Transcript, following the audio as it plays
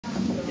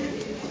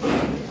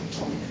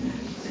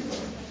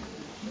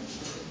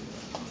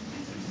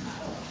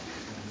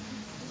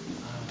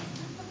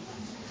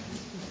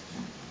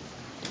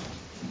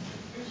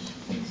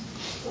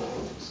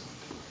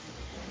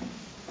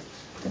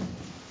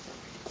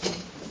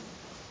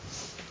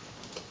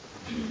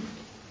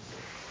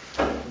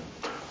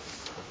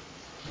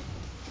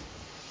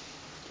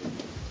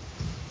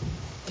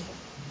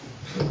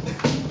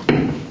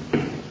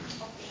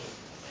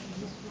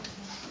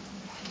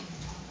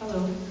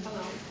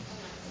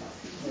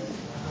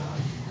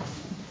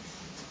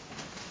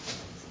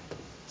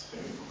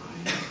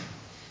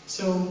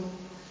So,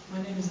 my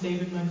name is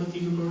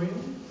Digregorio,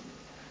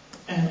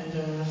 and I'm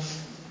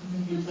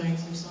going to be playing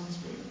some songs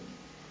for you.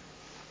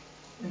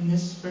 And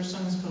this first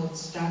song is called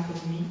Stack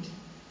of Meat.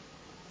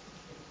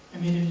 I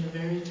made it in a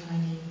very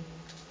tiny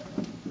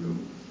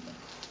room.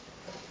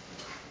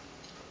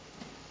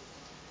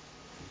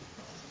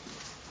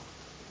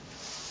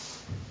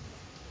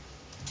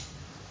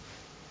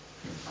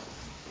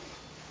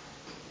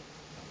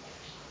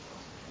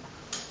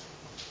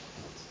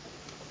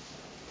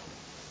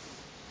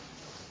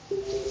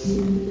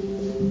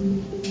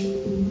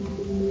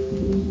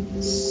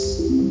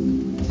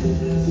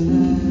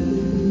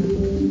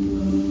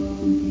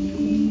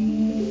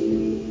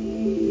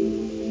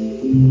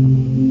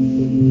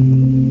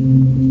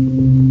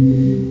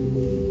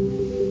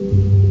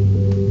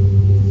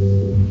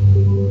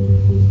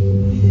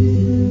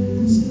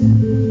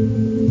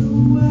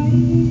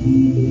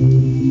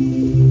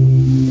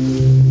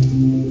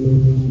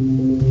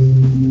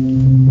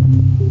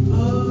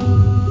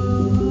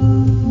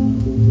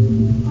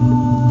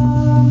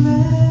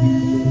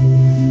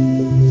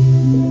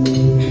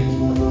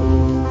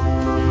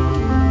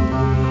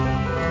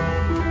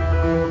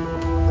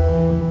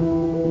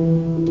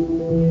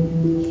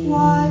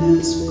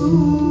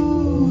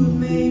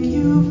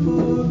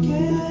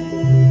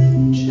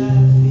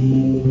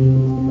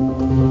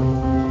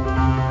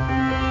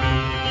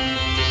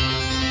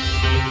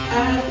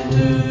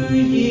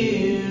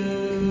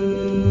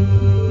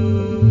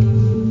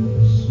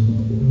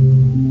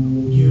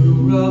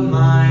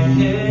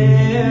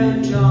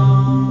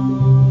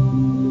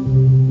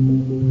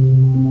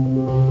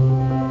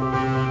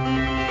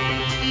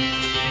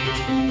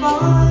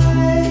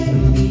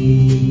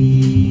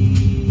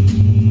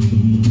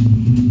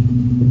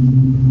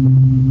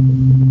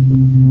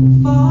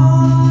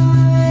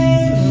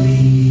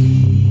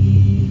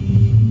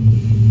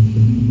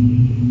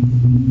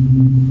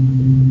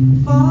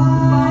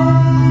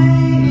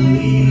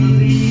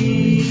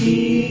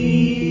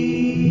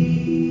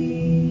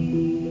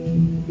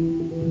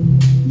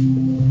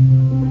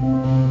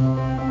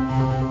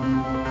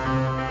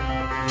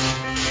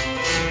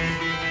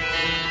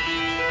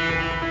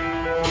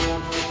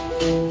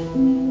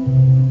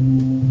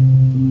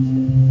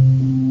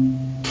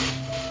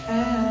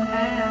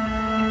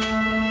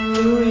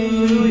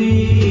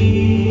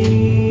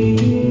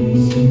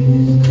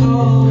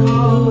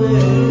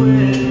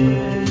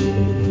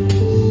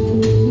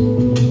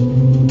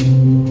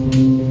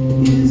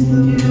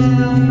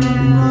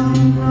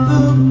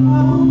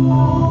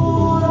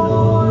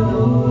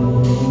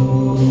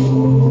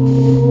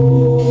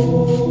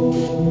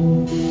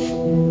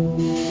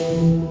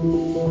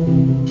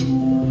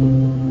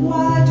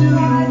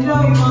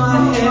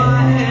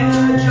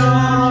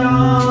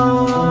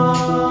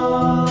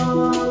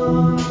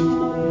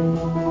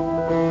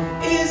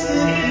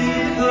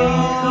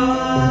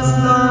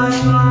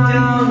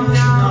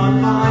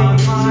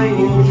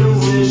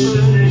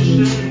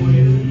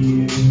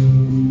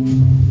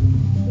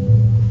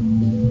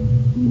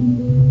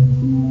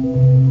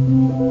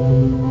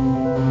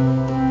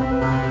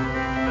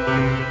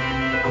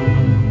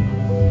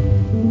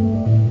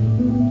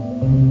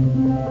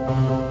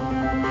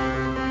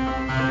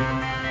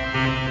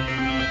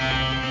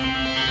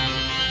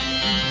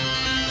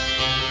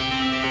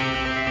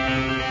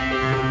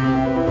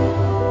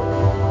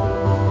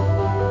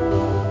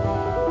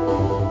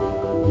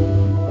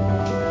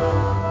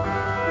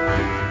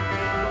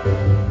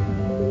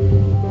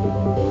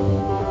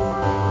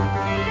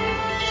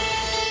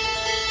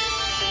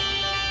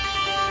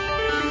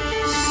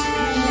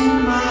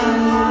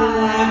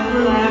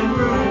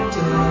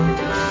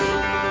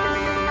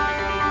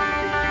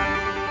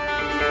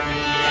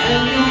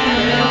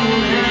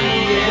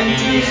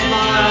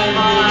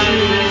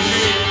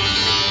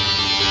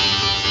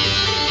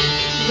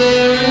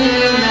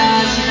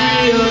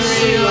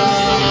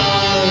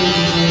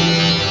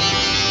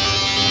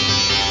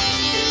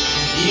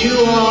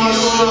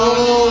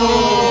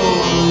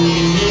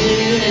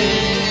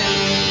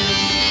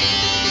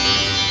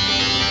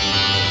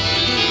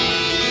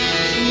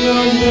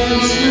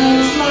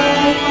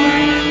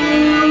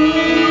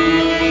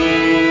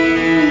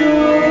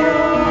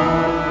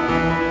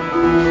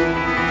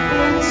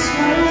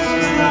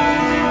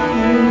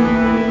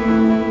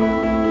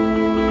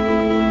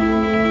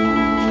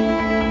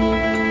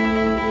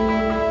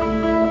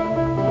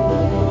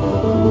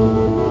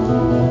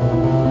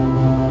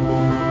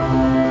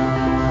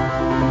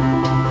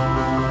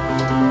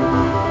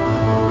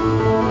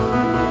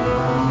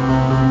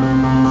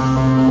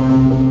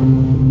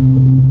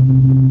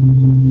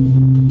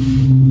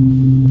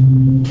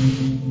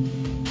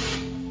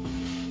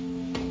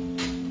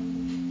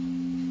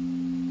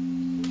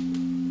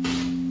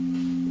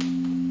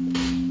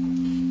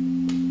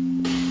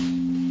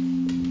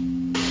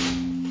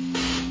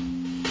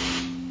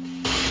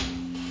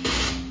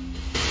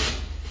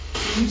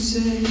 You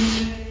say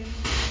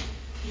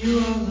you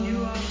are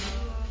love.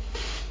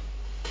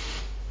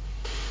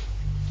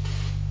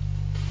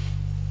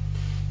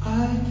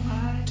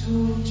 I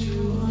told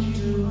you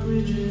under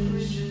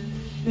bridges.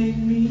 Make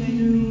me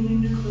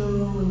new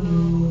clothes.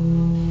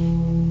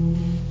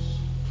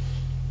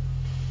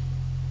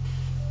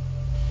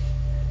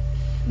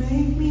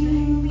 Make me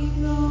new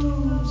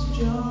clothes,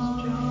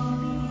 John.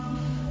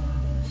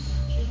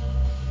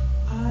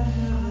 I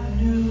have a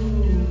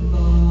new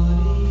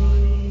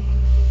body.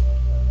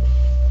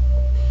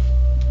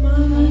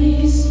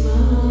 Mommy,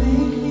 smile.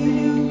 Make me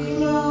new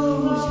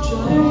clothes,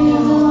 John.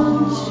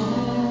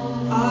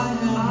 I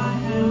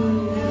have a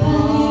new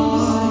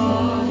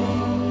body.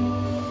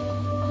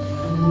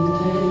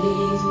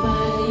 Underneath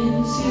my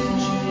inside,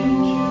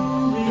 Did you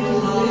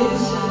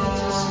realize I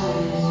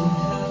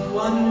have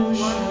one new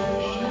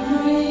shirt?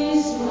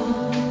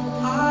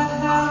 I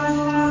have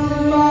a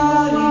new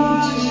body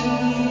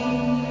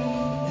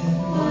and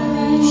one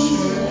new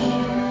shirt.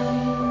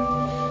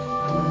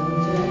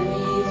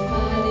 underneath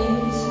my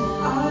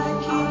inside, I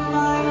keep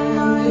my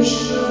new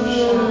shirt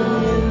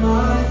in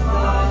my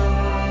thigh.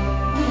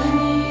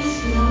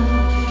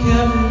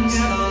 Kevin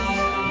Stein.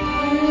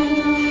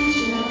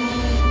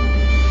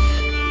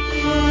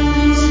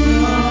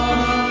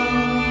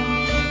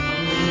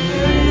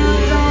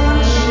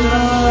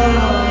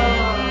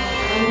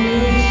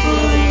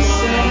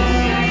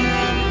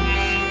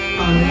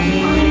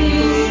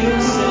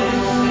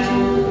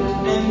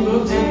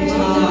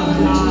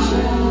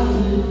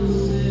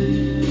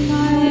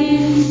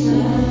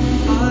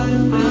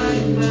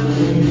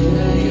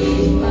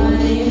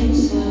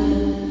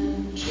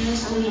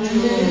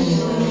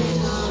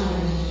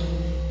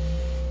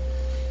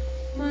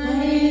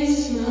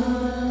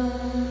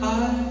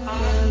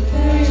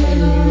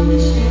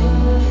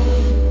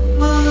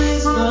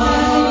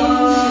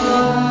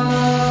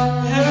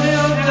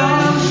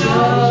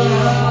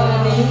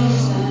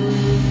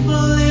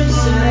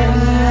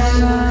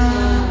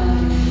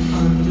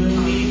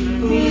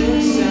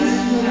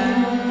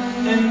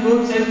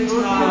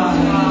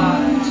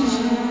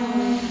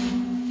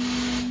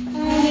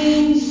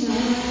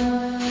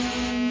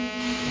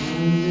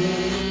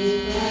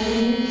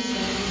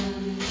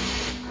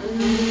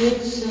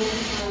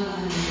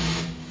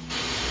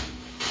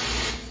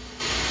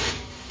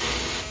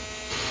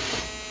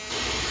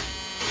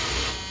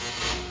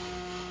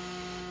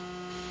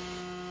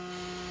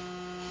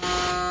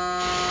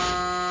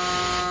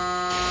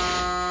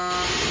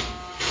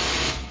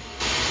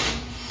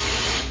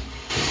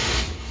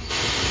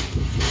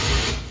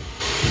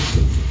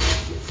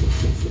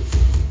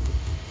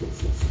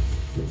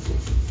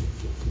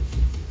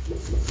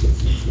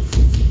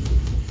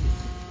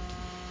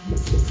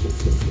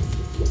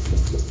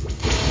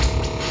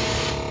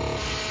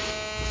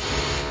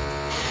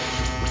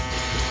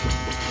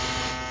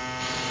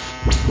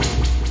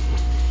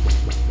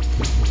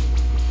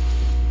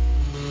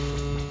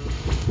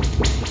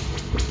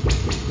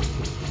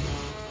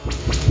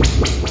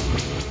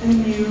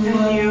 And you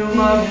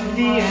love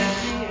the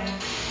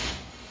end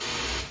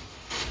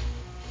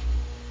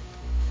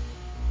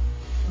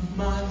of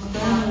my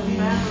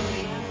family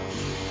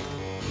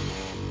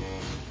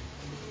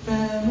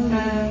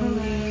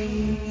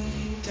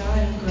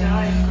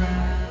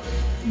diagram.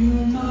 You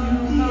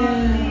love the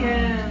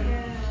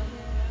end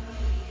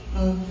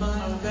of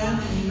my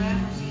family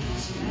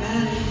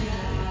schematic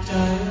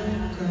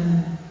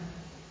diagram.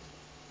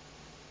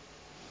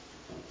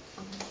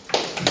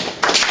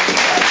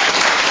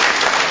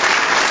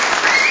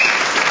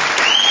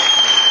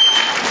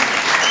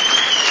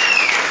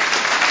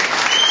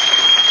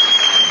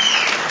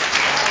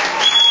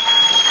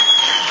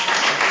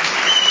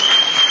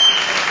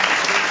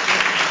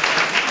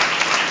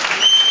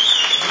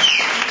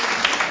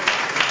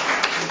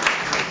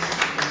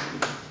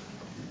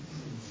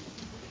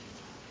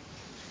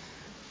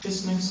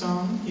 This next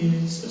song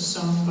is a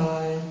song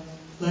by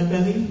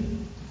Leadbelly.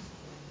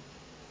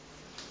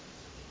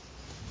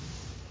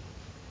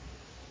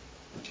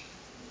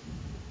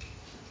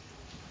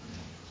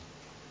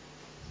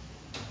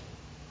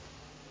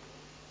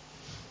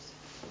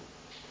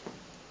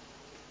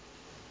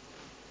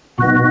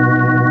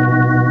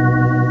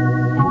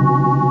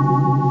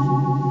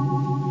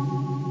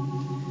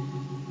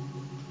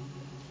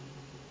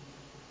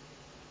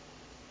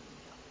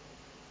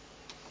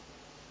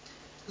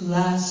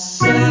 Last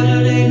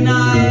Saturday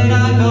night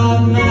I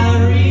got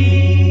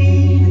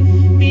married.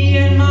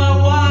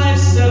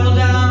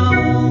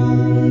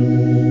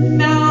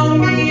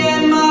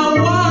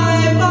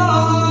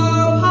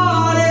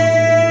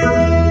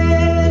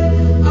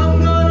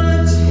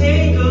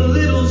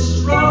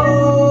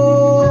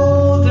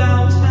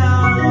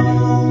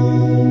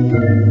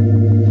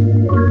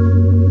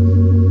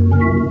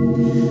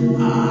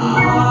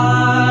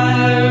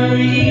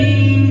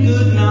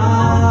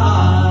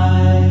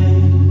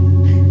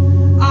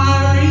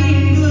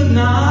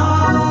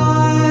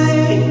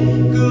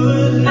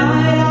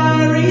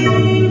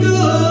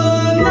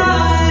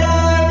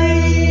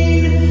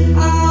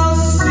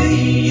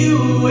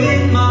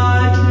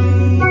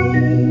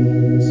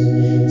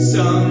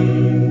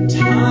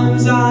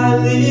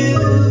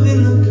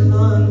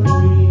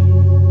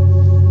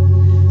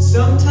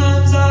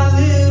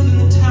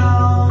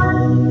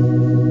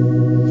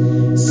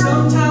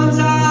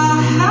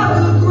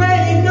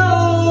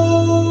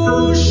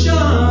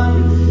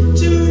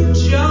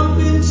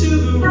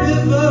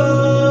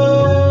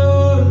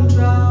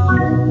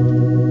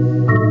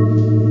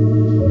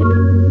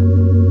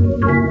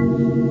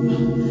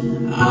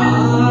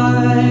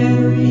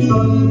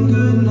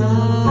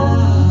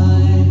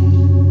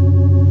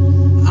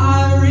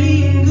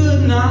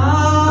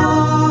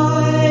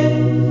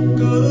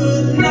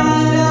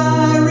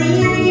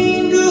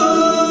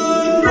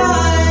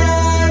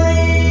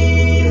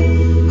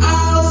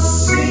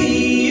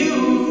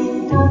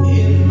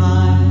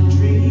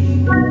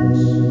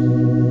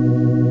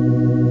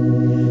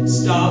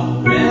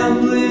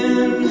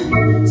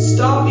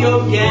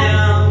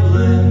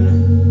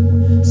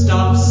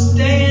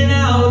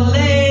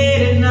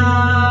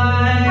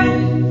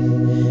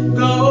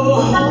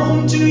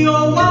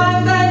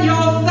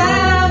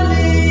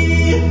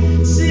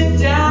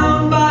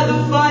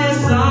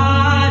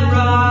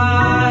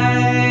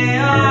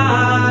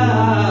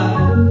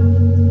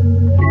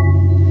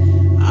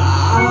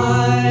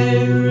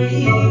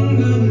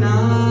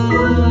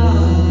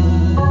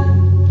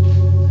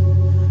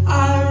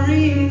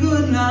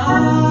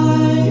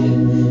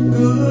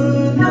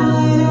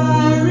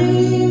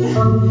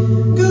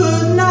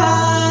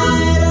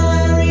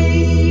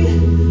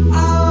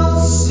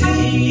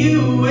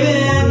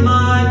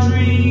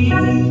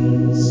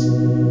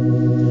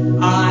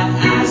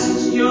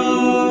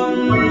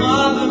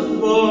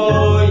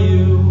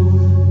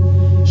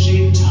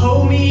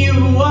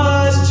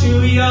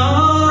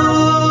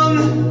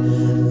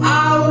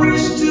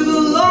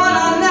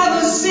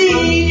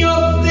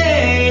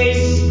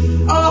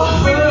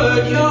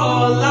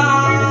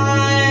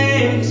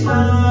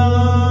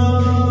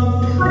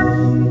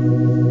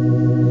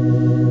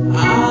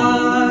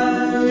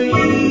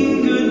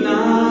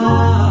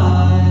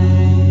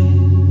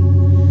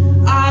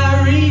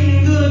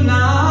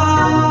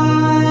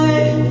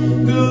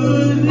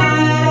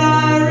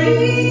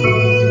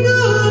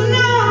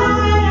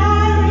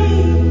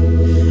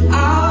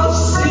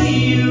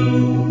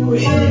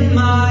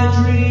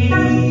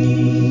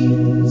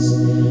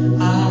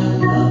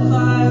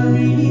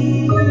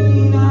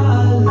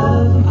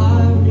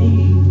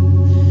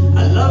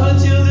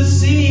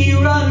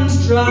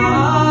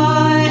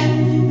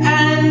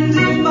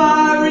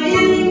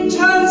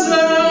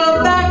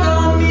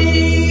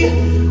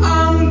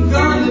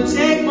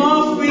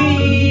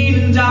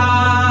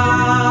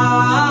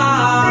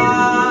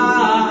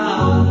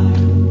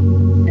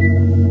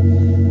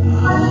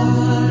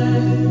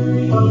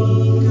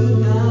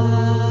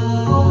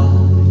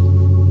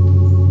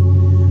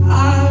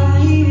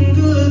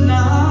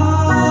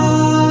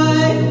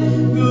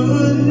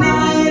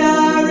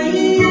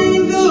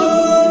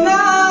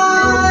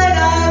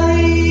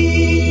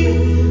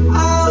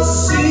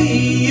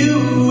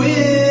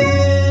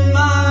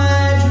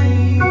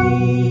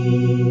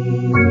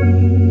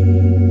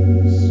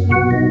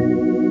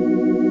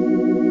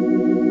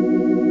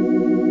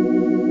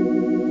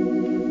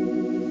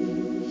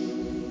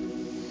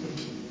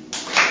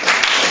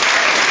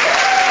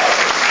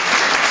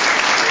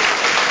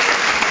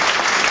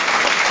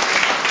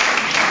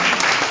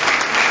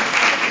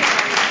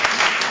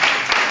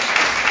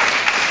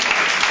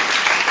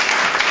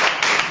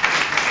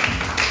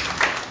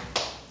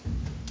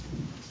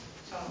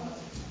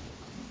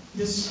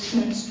 This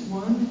next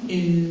one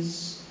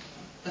is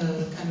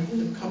kind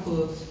of a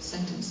couple of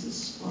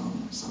sentences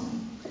long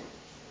song.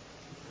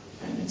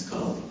 And it's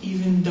called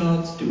Even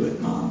Dogs Do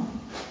It, Mom.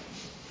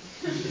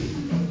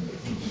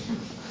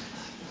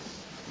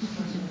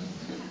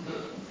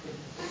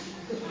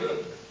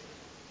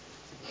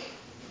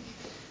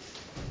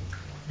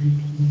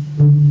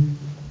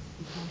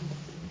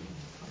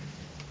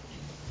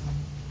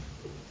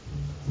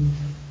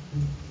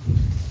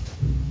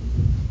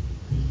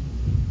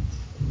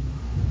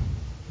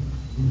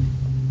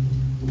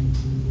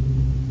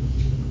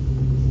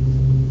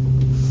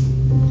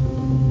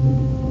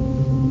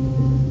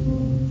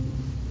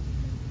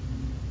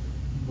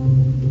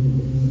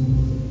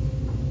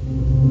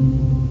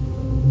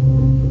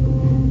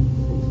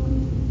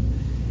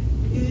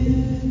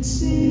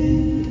 It's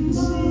in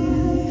my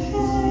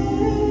head.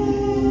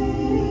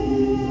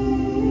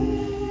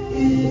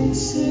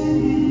 It's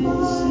in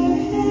my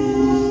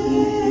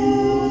head.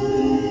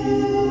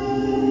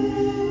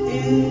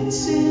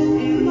 It's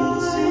in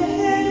my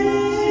head.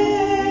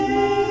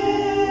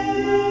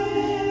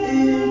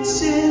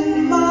 It's in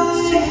my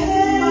head.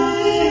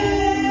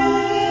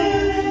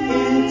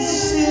 It's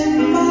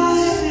in my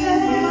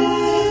head.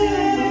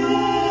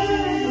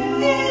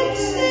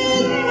 It's in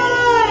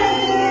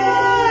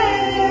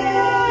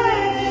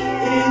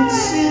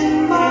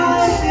my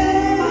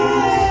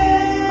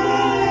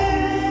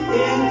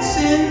It's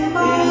in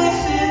my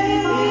head.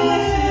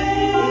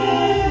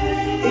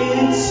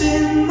 It's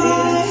in my head. It's in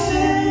my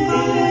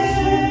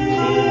head.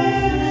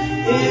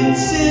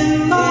 It's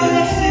in my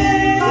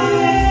head.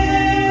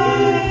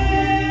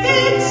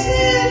 It's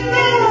in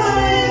my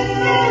head.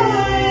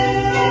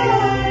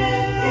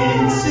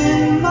 It's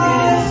in my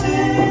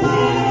head.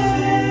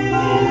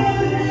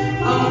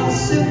 I'll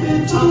sip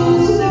it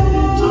all.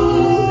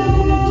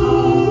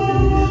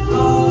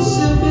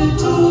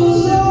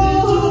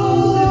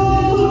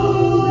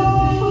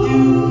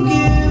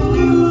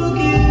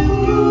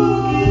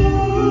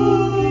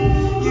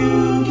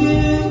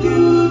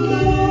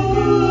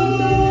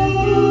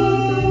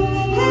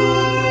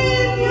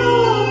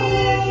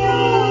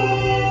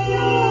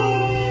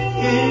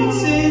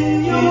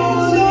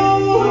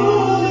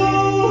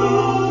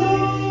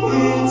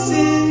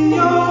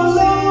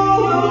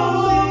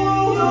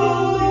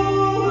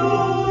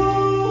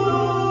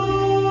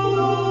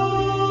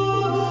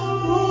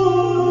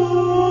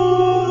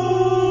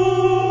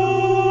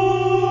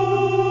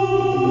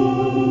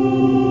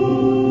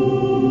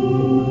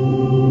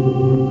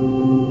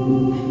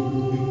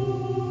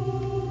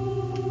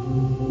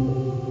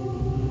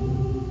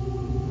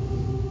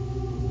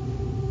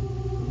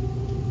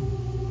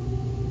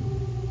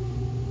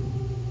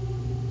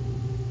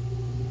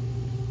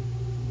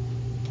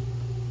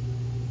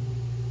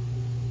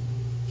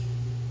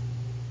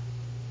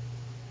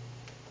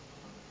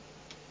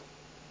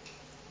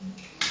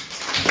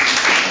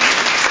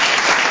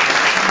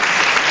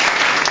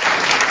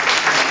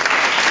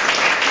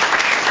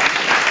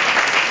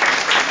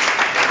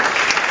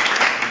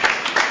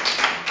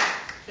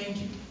 Thank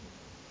you.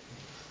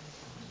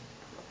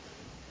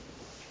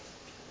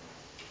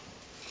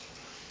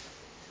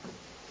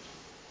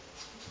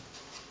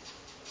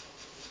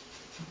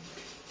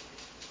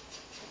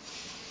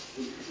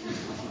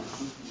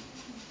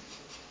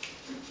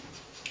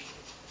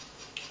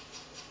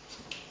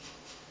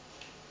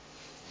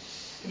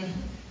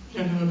 I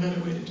don't know a better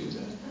way to do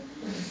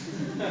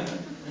that.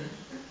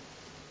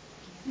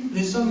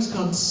 This song is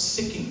called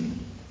Sicking.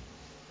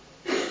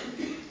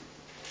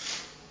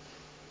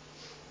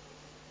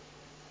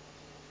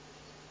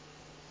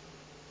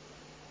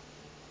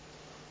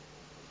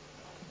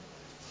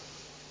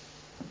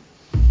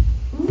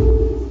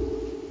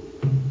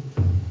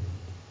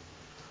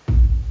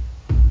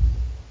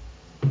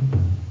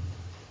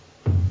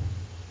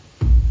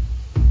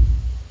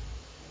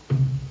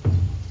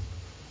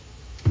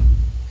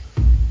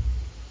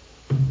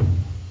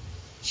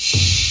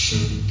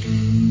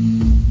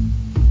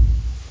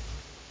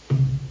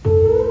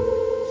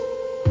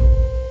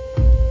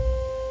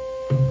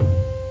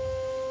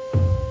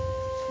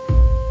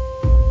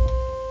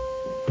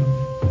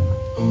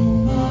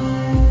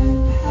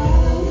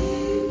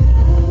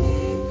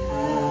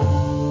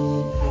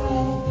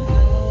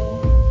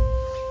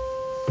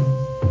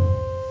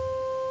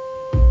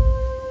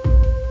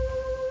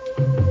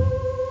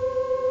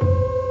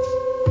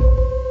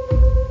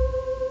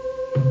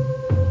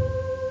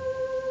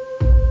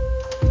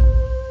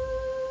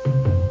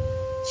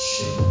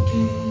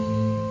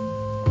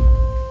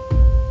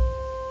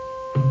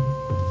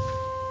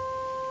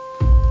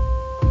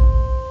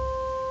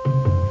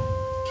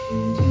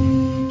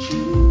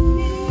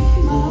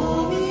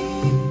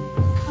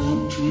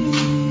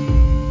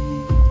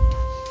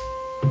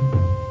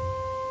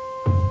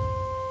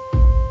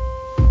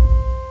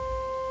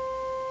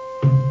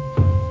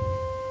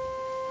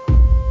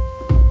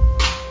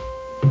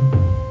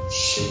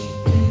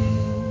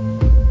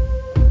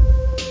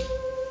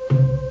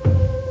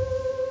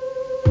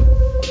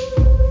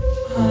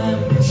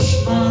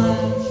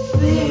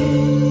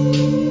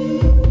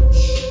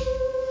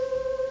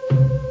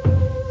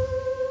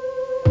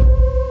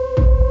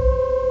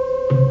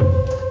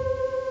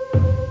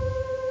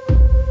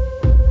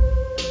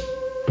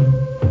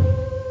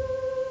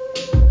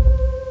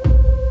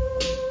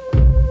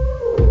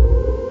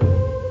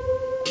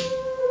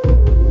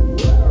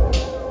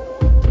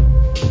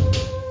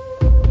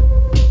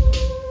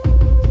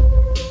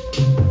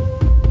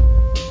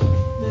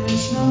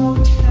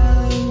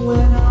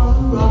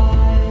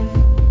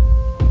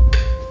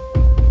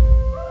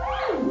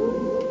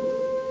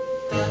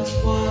 That's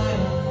why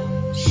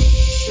I'm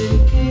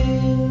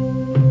shaking.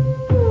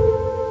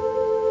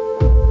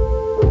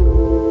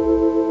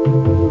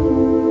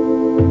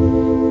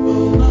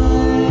 Oh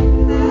my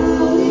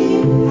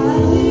Pally,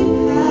 Pally,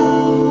 pal,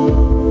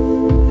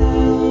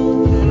 pal,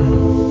 pal.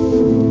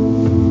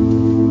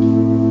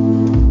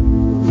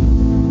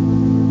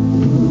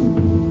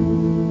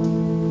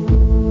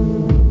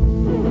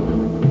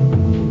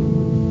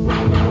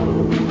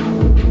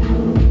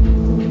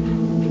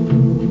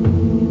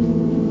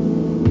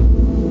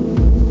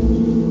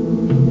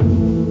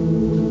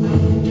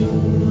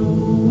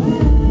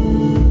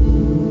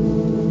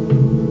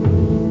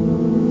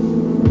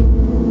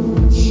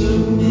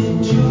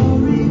 Submit your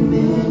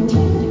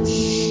remittance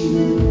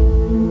slip.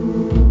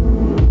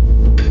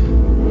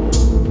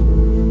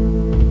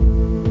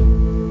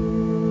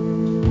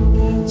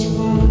 That's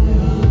why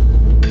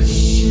I'm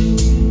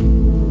shaking.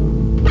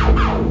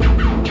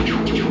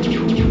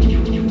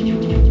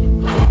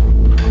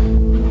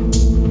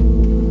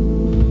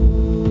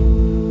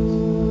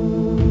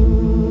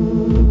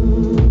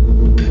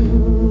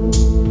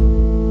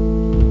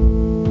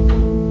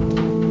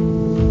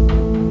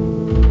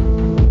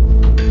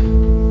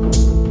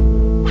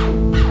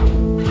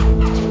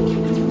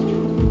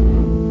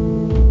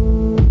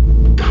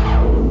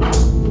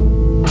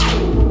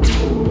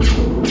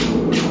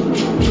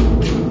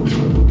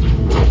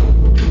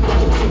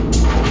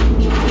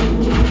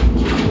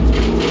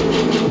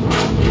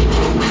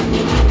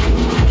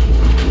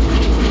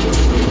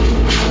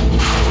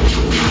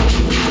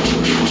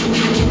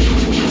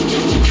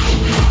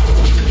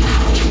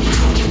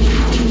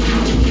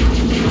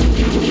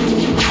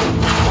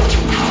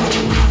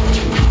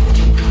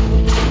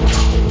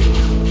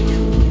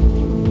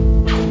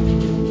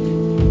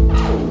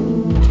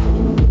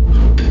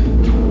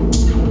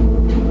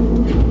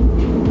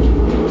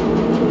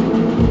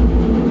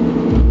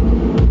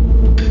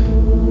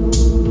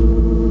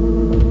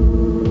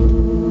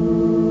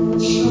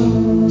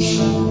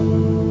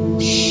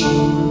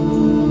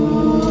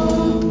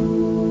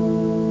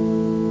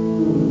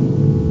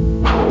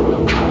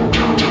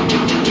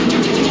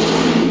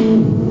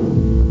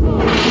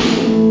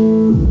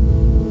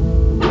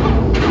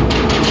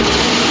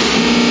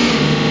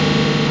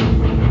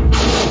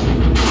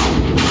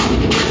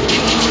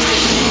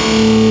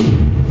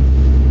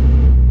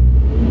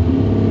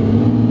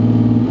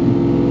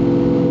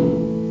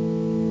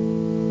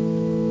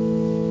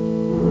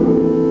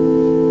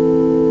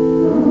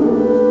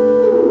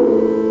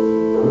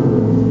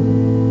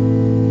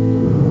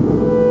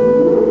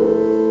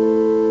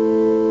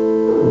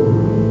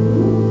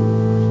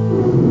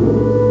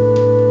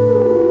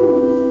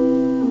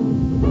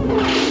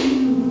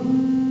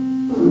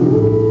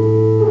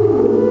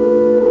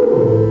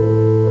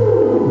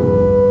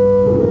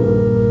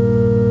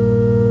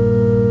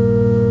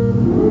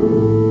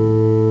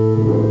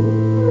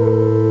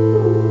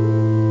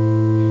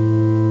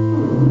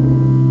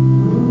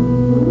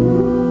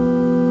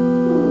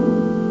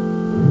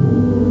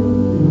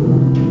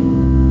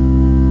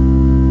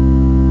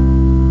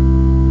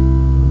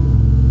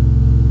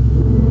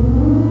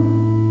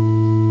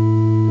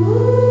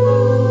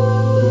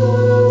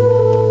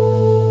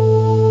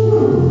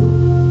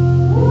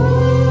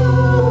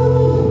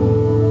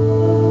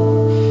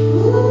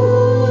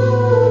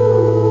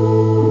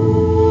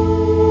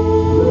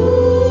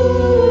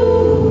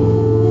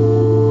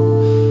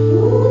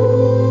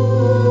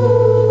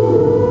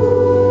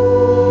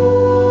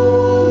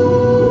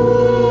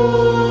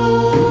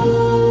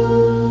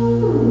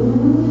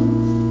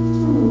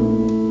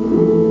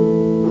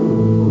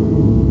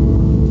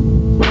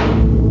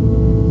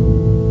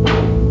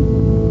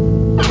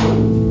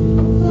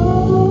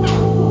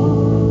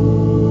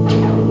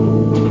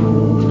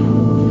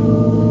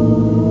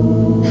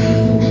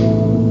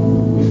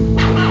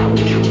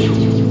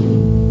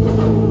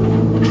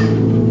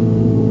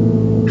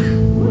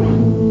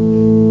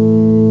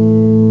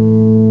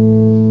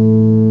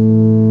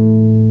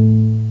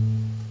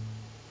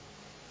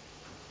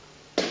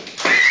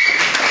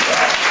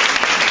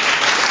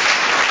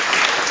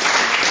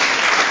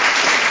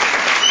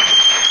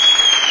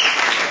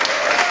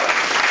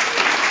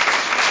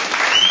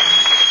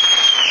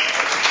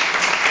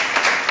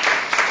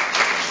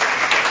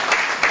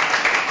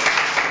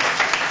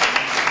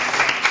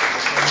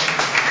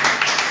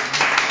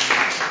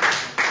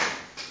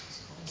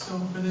 So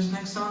for this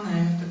next song, I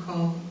have to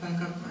call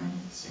back up my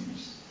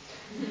singers.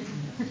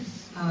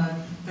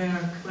 They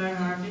are Claire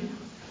Harvey.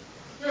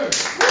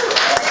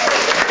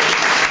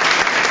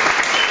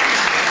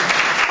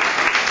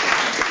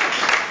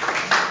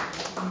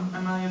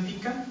 Amalia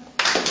Pica.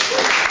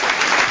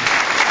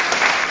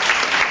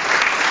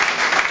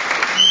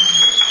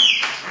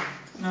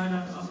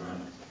 Nada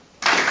Alvarado.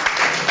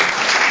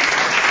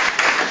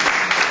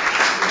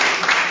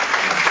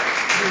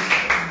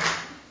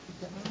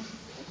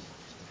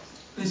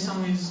 This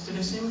song is, did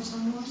I say what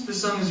song it was?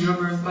 This song is Your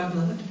Birth by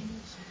Blood.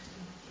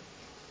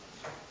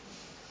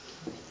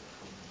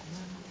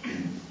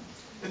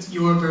 It's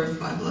Your Birth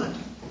by Blood.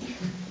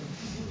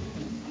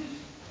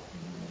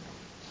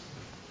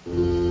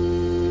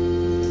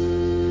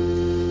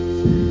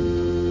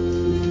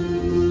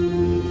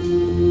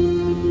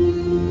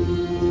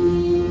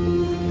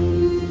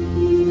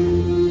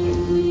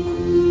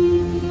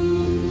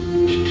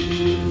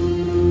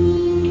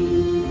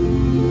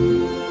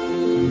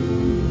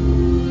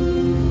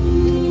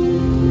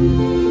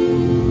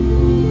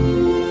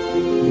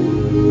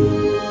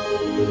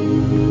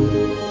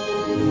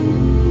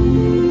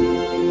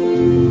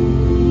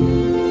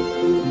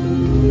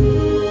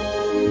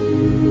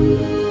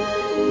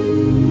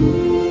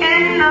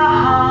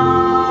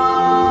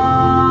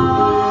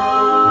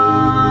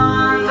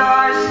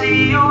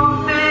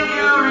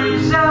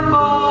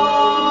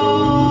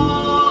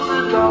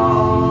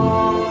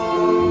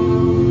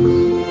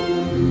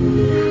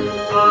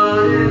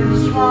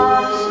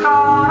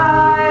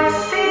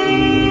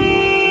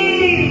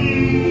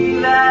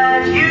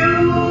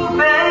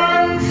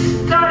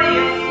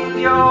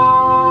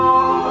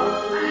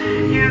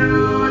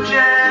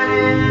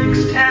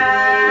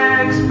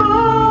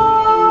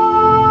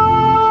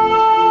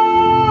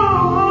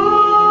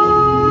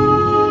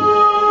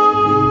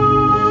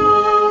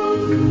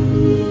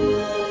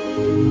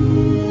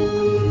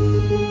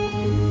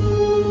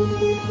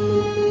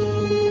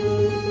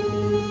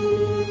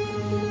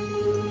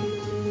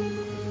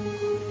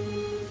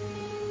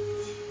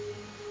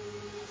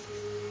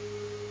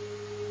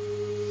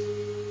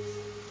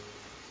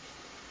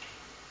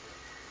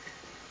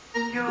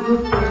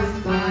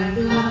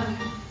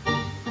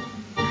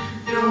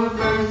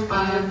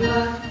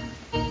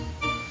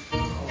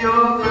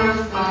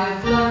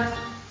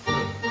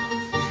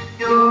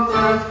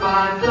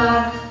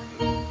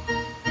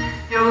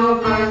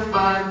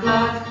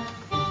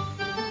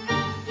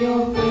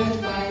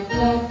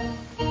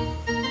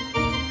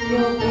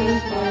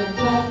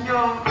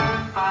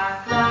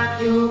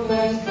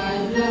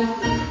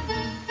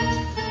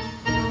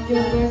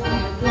 Your birth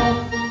by blood.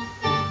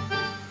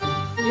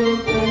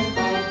 Your birth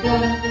by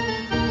blood.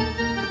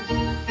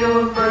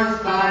 Your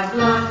birth by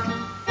blood.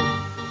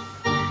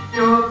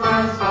 Your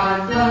birth by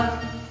blood.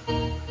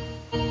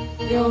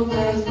 Your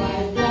birth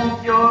by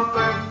blood. Your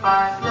birth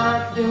by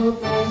blood. Your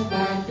birth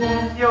by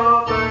blood.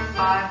 Your birth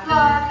by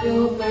blood.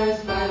 Your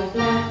birth by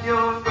blood.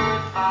 Your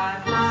birth by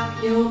blood.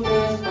 Your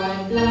birth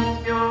by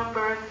blood. Your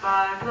birth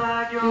by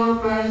blood. Your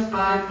birth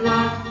by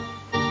blood.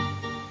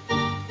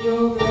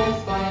 Your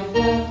birth by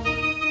blood.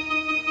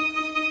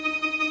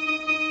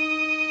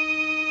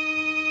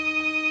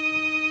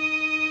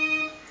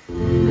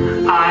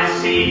 I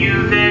see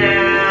you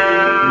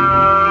there.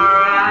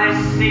 I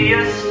see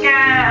a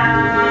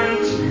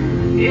scant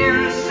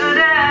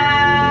incident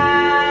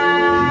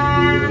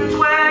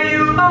where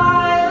you,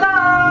 my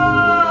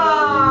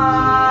love,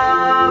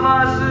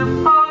 are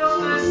supposed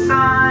to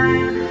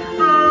sign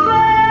the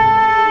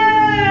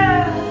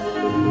letter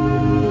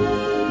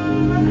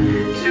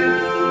to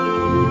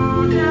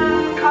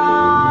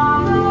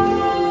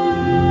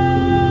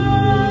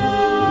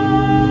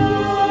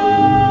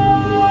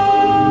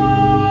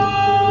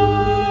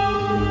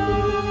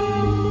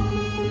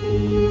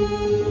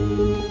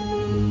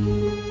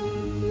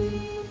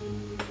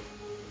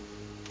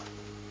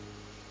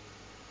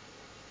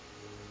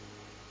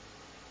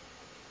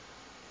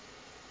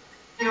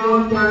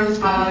Your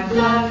birth by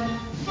blood.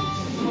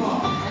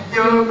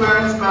 Your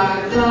birth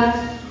by blood.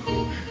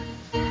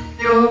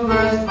 Your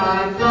birth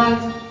by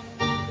blood.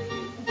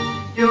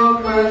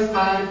 Your birth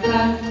by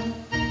blood.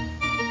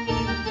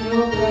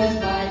 Your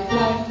birth by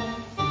blood.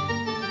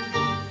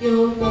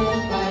 Your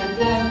birth by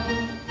blood.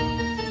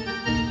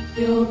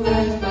 Your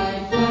birth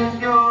by blood.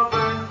 Your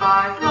birth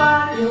by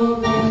blood. Your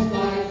birth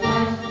by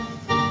blood.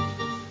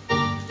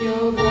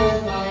 Your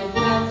birth by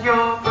blood. Your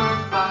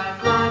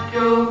birth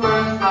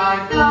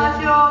by blood.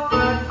 Your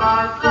birth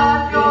by blood. Your birth by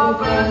blood. Your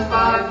birth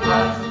by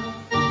blood.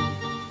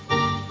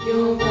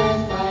 Your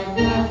birth by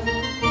blood.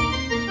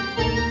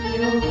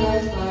 Your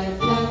birth by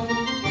blood.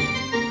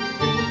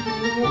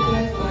 Your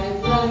birth by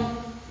blood.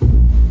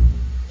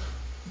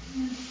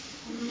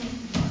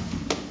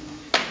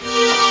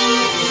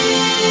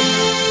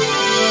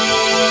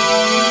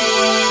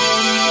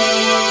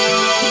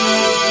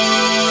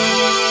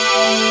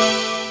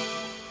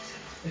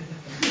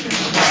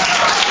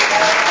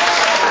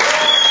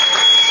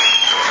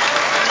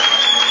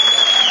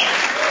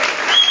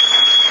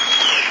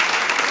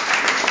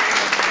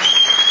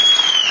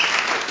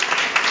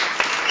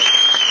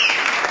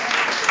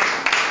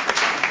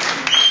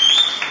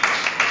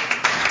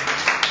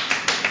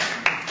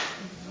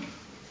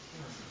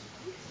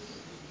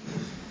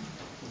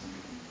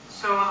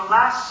 So the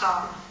last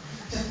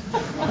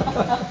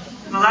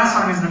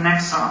song is the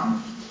next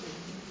song.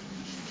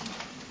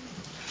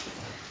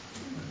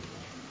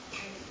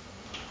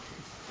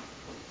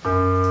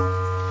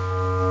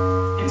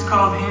 It's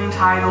called In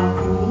Tidal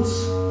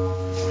Pools.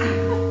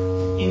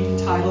 In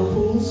tidal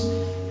pools,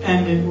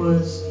 and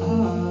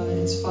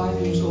it's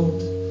 5 years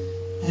old,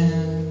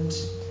 and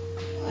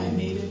I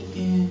made it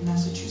in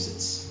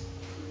Massachusetts.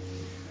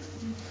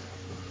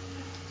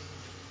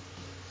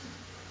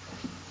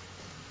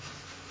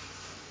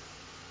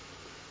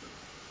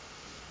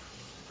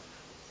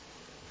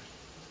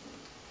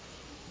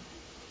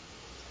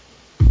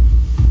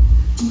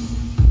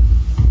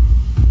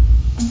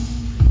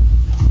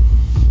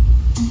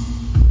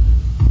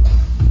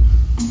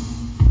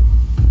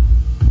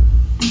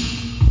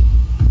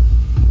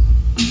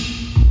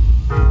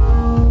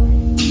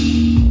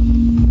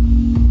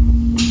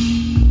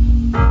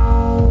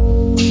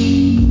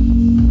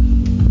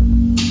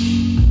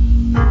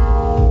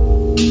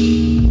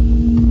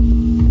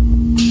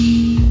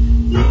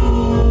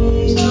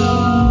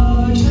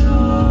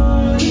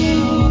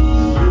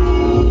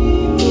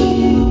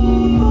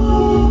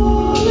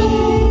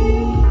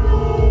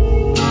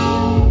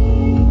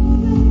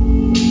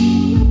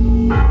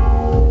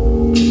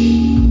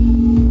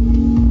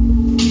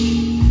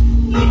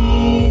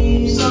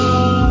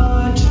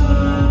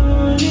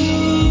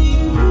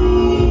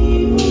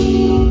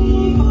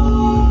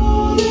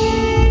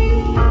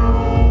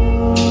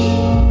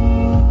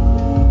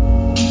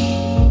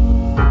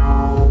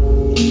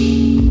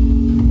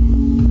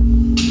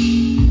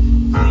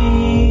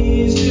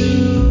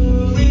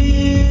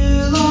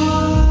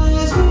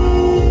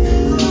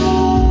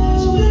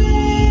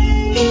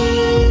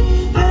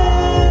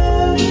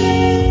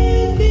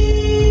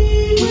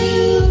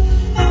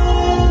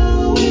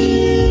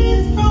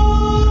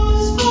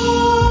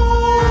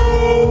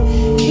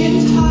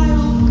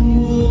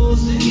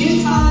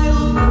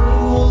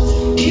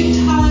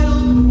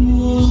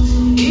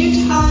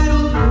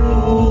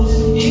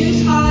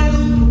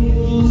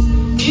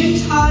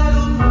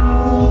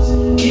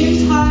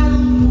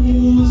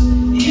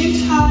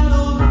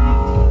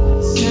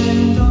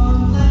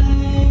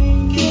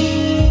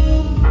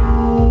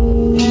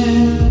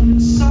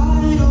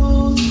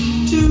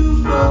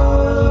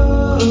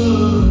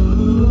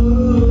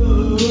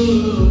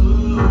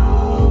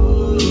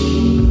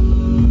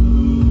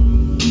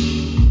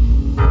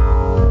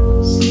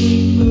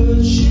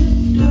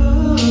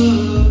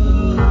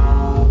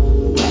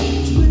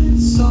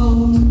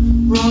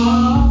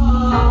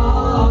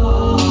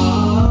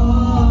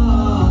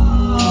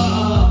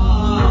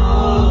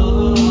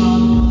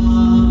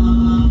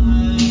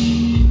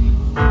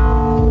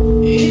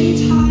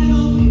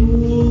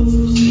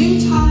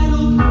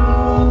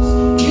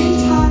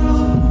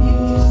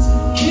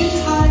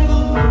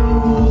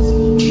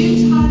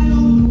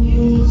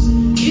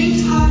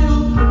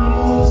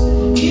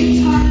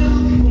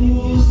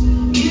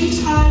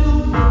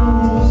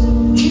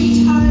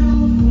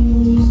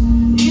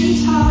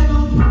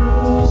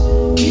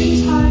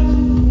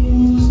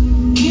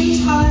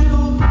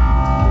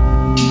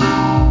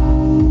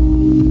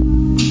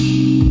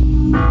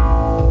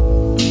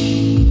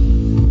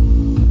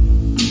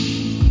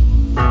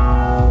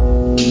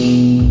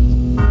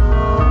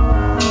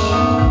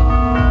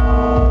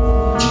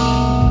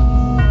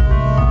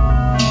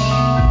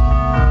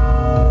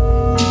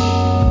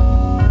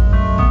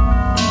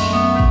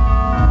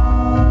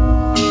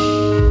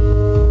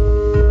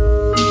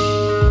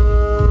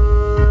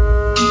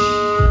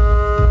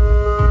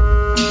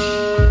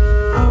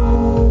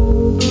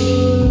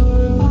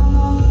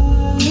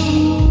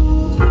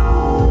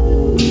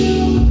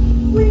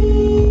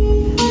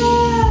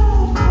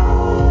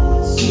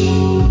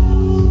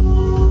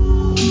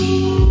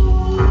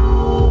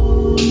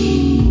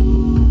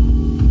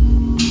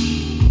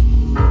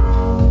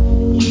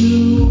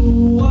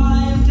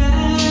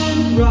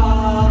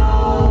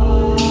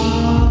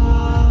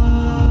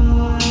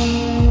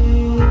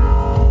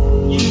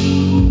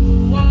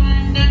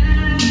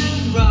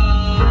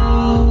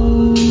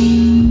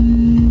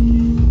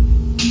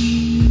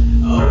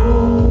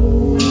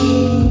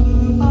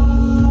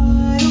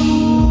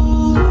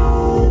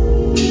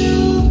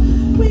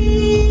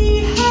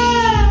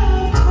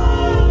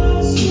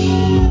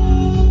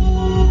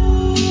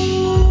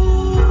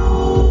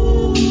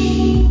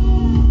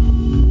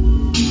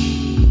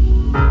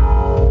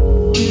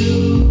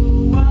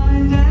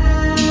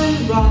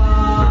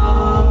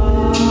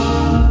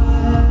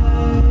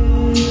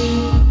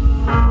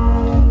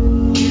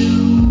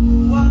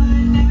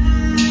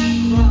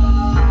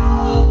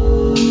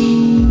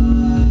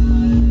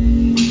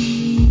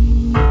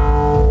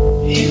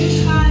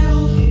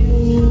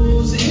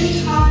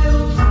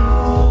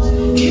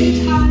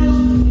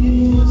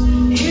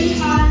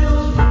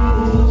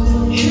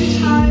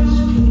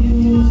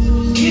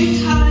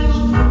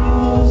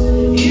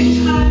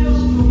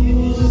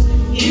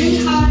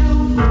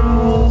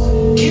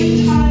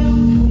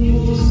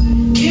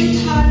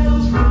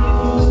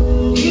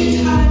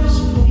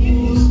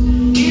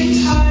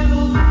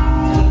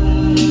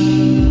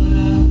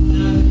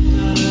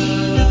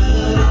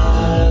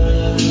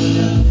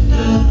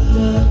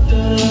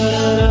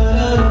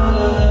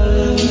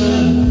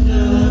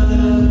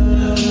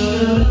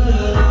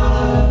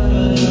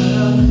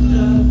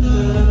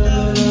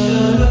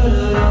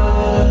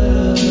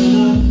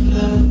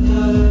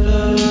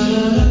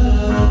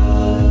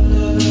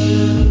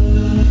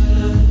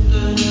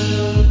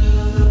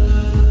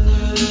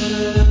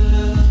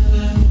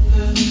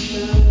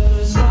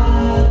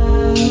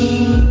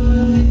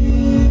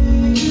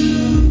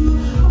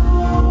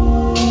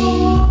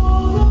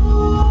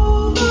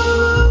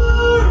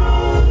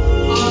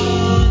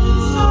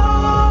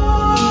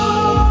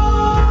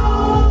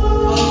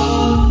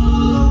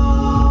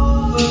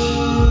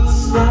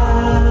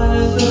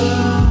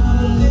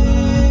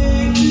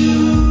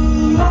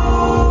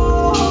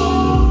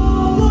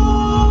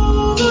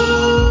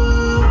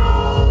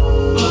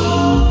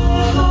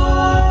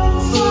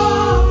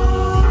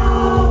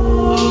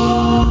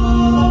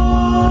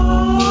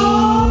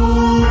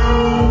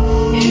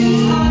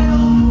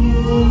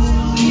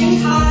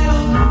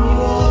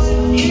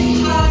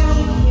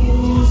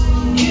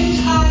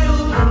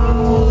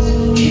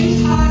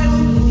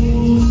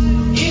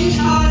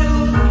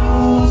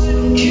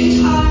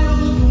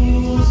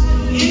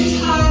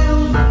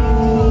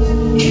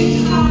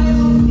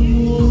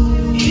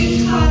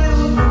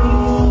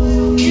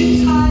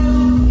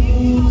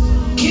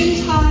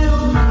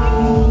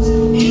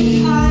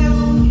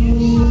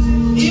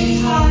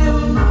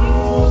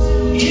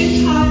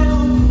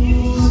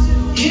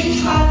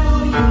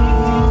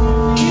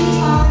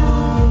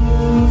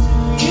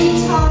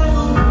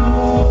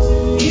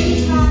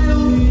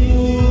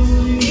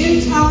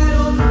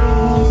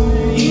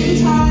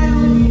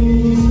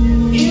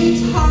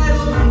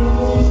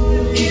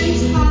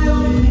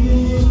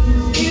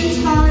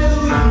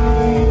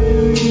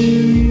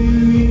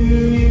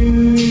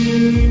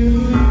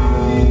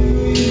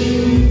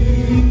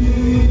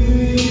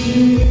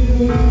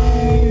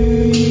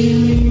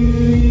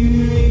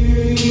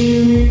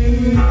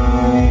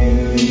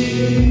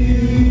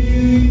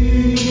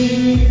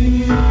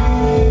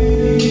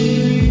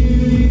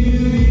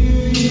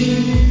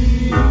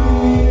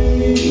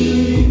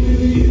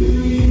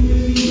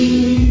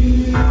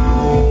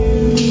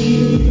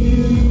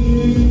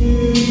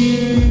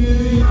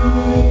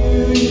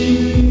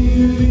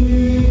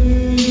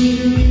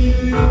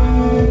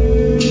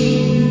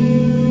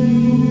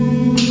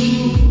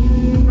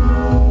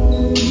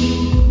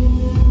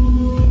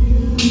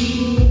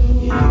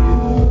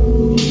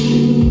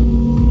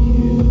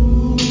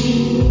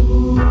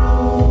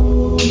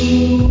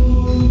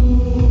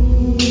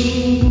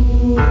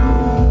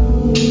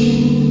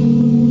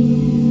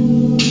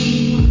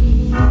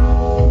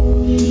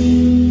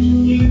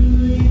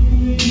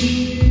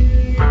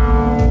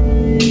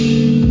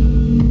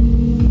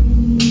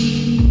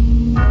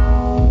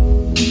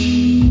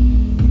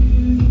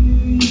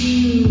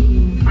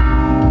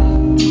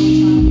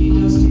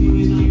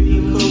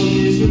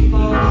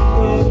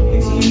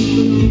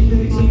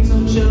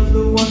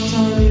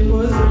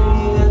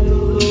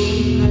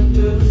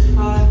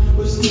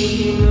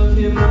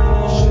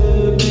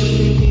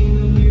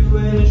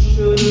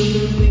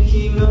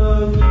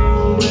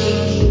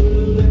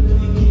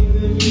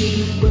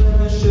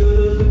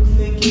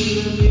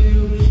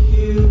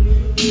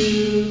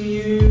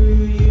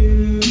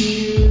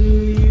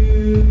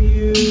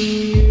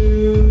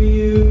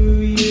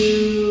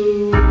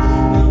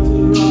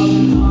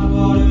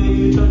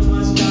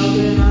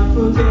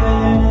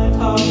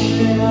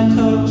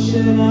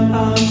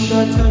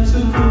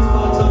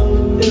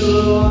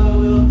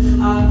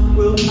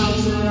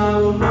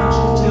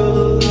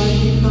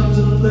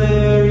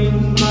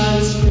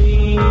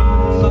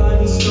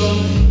 the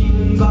storm,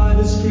 eaten by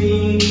the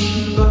screen,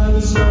 eaten by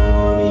the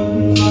storm,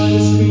 eaten by the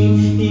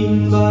screen,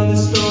 eaten by the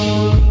storm,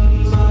 eaten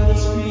by the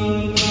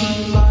screen,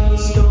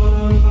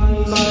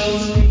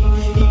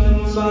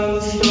 eaten by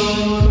the storm,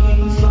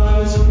 eaten by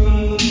the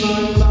screen,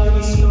 eaten by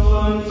the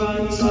storm,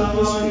 eaten by the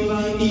screen,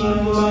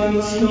 eaten by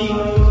the storm,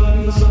 eaten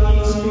by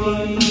the screen,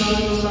 eaten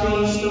by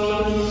the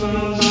storm, eaten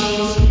by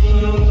the screen,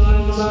 eaten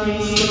by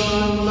the storm,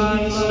 eaten by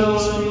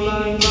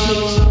the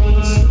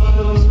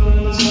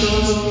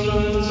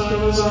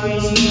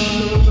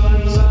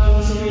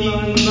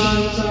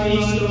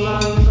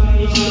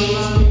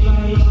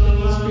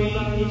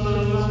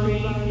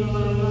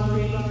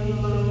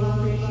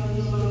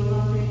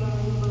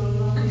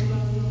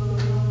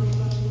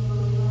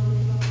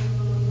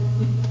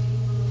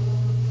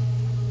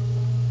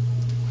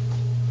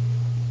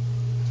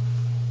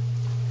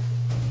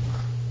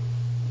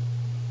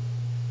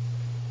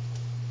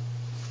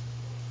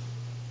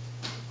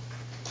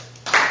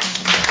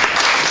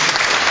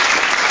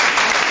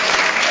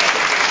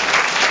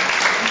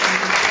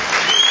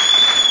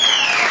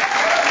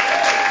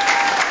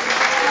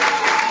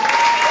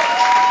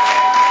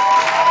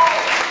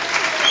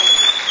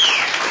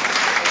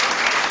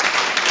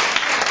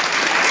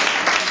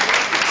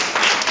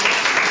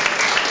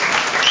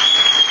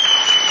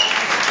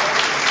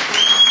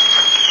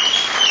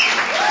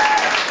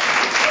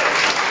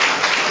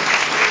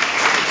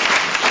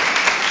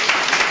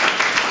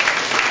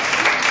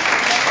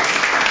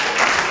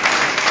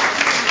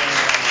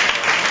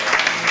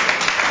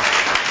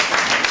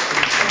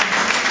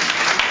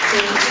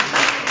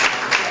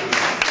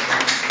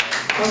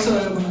Also,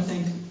 I want to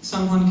thank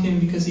Sungwon Kim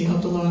because he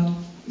helped a lot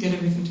get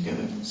everything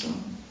together. So,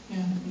 yeah,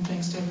 and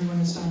thanks to everyone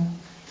this time.